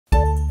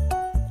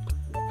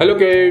Hello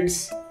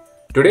kids!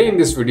 Today in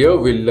this video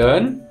we'll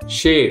learn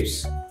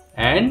shapes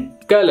and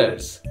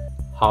colors.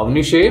 How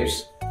many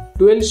shapes?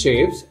 12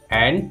 shapes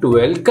and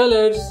 12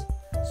 colors.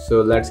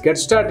 So let's get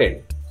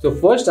started. So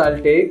first I'll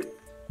take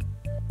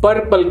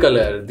purple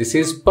color. This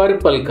is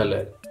purple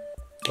color.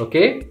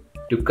 Okay?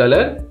 To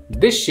color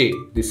this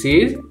shape, this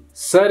is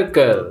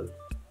circle.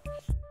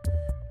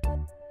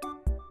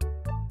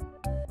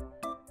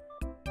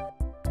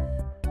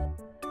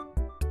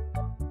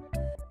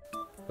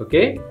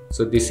 Okay,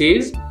 so this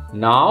is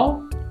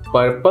now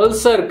purple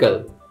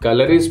circle.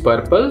 Color is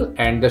purple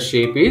and the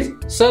shape is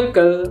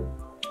circle.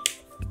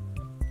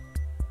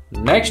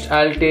 Next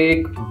I'll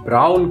take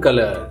brown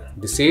color.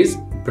 This is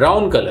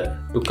brown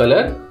color. To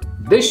color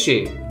this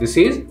shape, this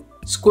is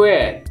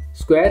square.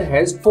 Square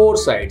has 4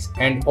 sides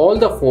and all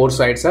the 4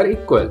 sides are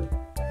equal.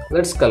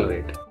 Let's color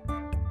it.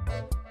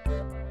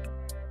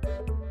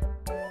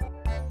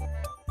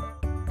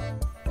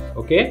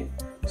 Okay,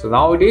 so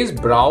now it is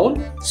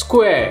brown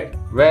square.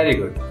 Very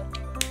good.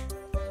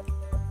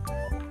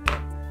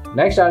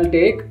 Next I'll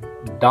take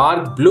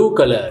dark blue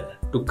color.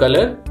 To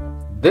color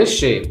this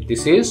shape,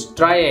 this is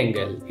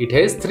triangle. It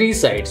has 3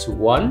 sides,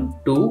 1,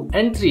 2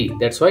 and 3.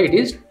 That's why it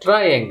is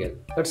triangle.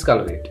 Let's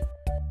color it.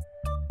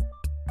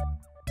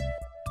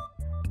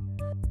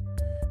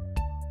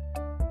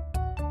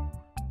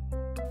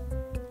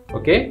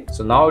 Okay,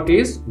 so now it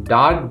is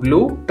dark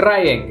blue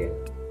triangle.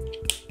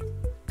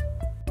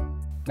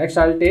 Next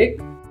I'll take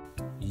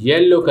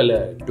yellow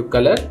color. To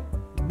color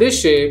this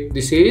shape,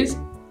 this is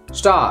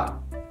star.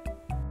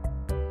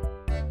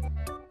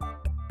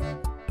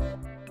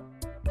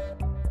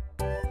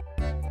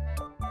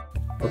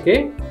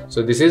 Okay,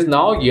 so this is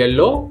now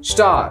yellow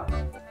star.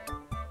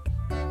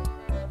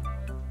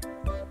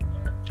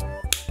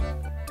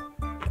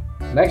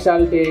 Next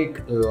I'll take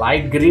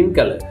light green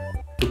color.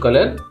 To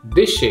color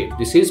this shape,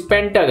 this is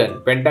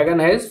pentagon. Pentagon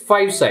has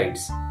 5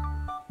 sides.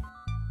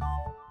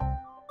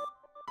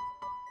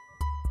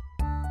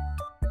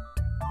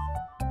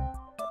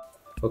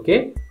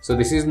 Okay, so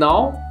this is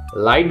now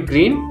light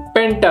green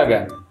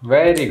pentagon.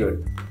 Very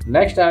good.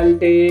 Next I'll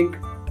take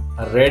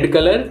red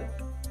color.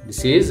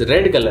 This is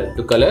red color.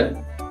 To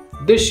color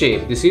this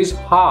shape, this is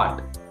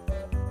heart.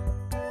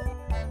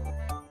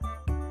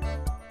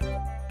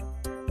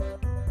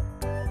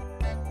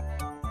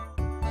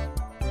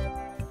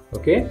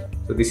 Okay,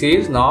 so this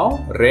is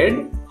now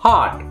red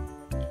heart.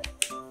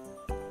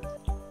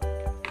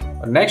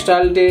 Next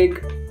I'll take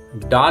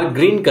dark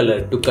green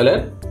color. To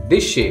color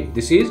this shape,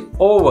 this is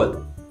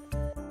oval.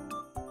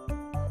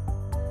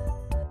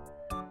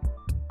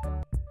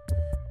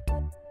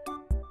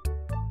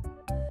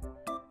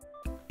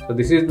 So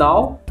this is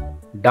now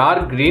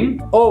dark green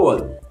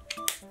oval.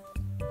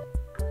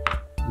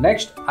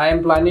 Next I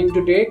am planning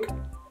to take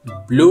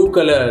blue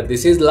color.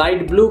 This is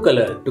light blue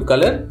color. To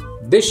color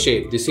this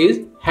shape, this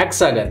is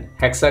hexagon.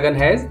 Hexagon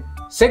has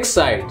 6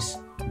 sides.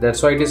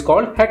 That's why it is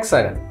called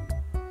hexagon.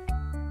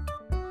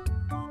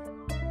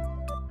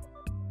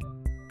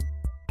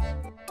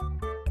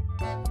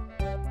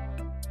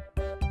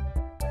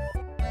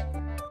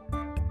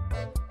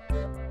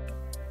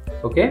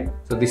 Okay,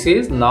 so this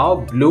is now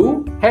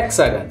blue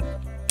hexagon.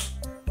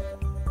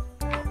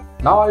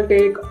 Now I'll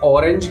take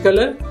orange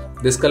color.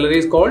 This color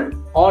is called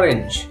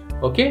orange.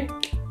 Okay,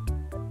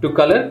 to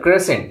color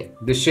crescent.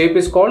 This shape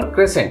is called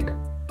crescent.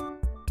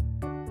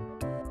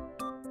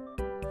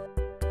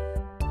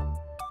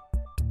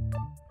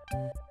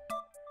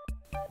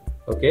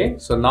 Okay,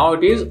 so now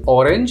it is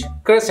orange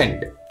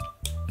crescent.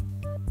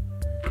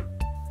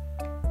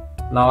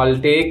 Now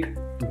I'll take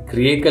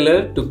gray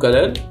color. To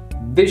color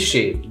this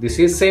shape, this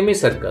is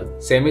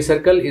semicircle.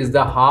 Semicircle is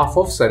the half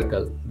of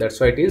circle. That's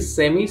why it is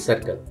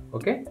semicircle.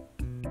 Okay.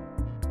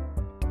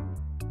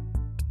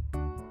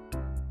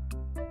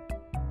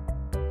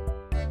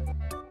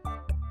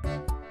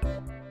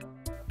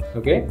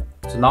 Okay,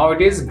 so now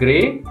it is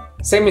gray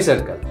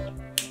semicircle.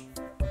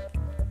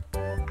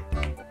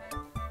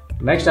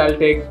 Next I'll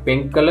take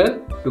pink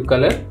color. To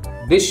color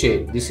this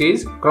shape, this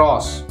is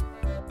cross.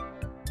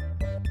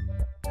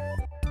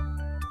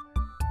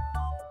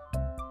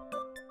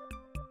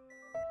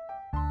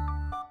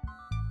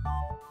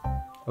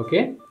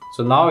 Okay,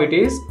 so now it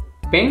is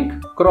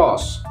pink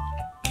cross.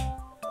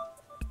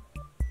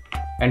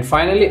 And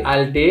finally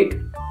I'll take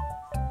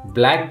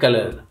black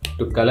color.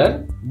 To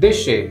color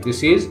this shape,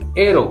 this is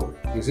arrow.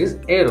 This is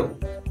arrow.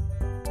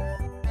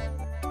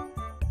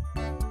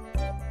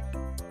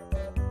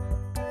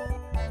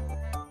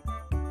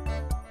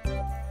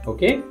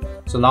 Okay,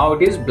 so now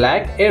it is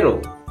black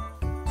arrow.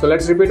 So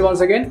let's repeat once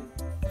again.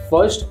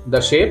 First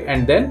the shape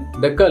and then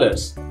the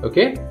colors.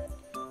 Okay,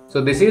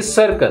 so this is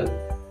circle.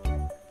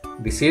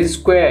 This is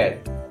square.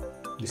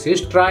 This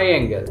is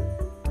triangle,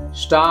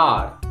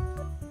 star,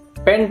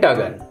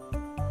 pentagon,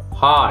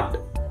 heart,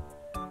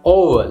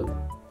 oval,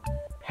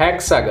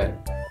 hexagon,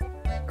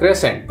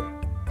 crescent,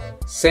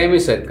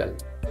 semicircle,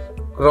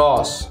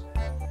 cross,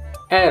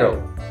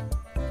 arrow.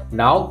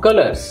 Now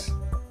colors: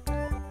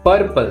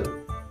 purple,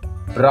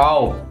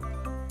 brown,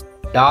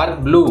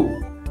 dark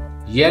blue,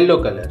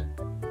 yellow color,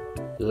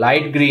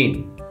 light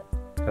green,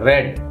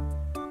 red,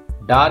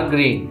 dark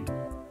green,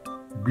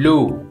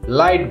 blue,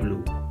 light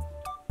blue,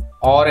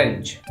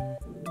 orange,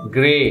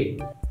 grey,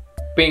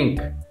 pink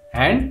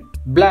and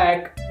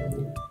black.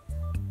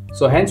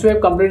 So hence we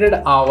have completed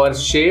our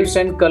shapes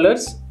and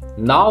colors.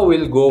 Now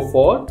we'll go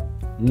for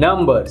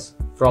numbers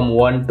from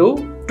 1 to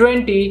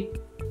 20.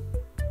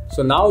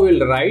 So now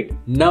we'll write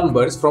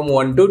numbers from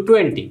 1 to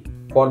 20.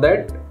 For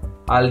that,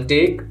 I'll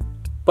take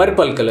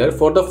purple color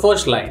for the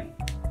first line.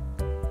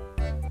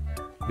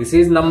 This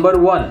is number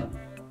 1,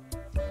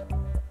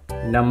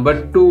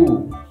 number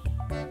 2,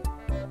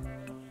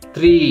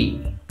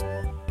 3,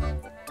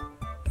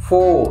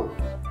 4,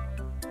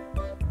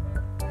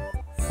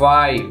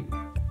 5.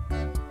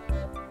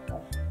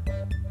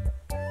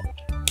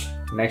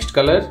 Next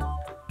color,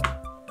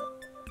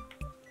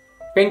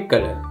 pink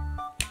color.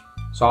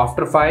 So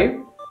after 5,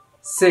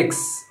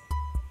 6,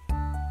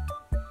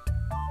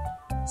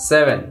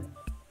 7,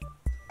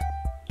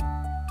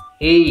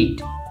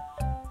 8,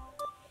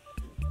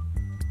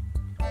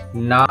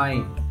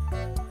 9,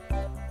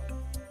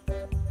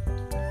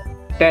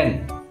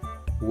 10.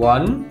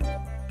 1,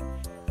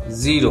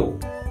 0,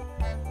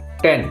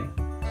 10.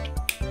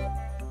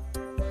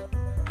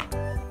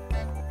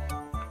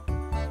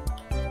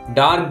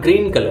 Dark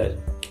green color.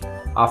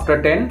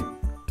 After 10,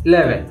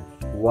 11.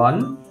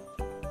 1,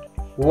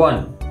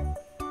 1,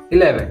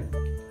 11.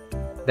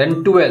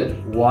 Then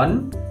 12.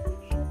 1,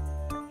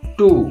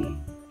 2,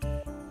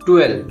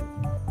 12.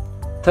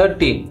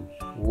 13.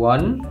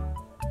 1,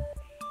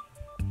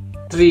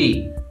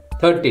 3,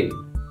 13.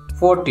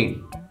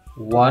 14.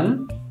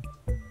 1,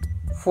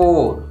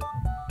 4,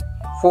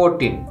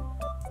 14.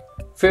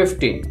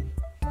 15.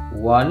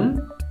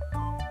 1,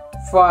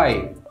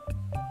 5,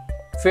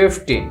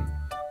 15.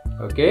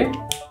 Okay.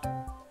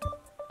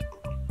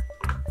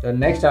 Then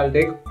next I'll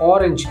take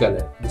orange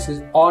color. This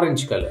is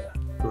orange color.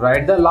 To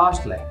write the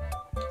last line.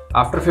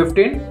 After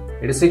 15,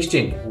 it is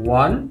 16.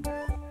 1,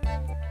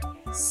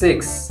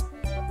 6,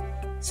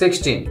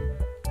 16.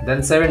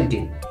 Then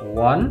 17.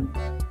 1,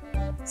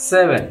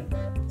 7,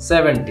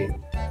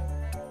 17.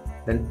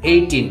 Then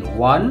 18.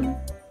 1,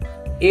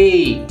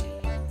 8,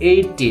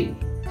 18.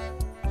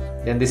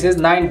 Then this is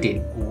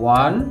 19.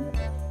 1,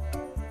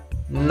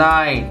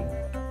 9,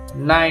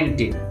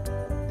 19.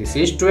 This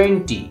is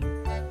 20.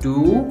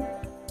 2,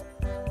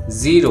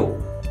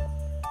 0,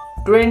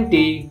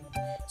 20.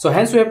 So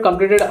hence we have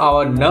completed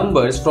our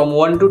numbers from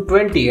 1 to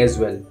 20 as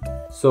well.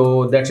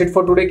 So that's it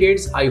for today,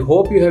 kids. I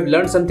hope you have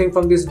learned something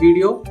from this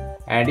video.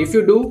 And if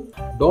you do,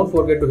 don't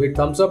forget to hit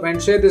thumbs up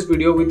and share this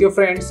video with your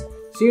friends.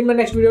 See you in my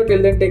next video.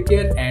 Till then, take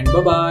care and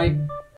bye-bye.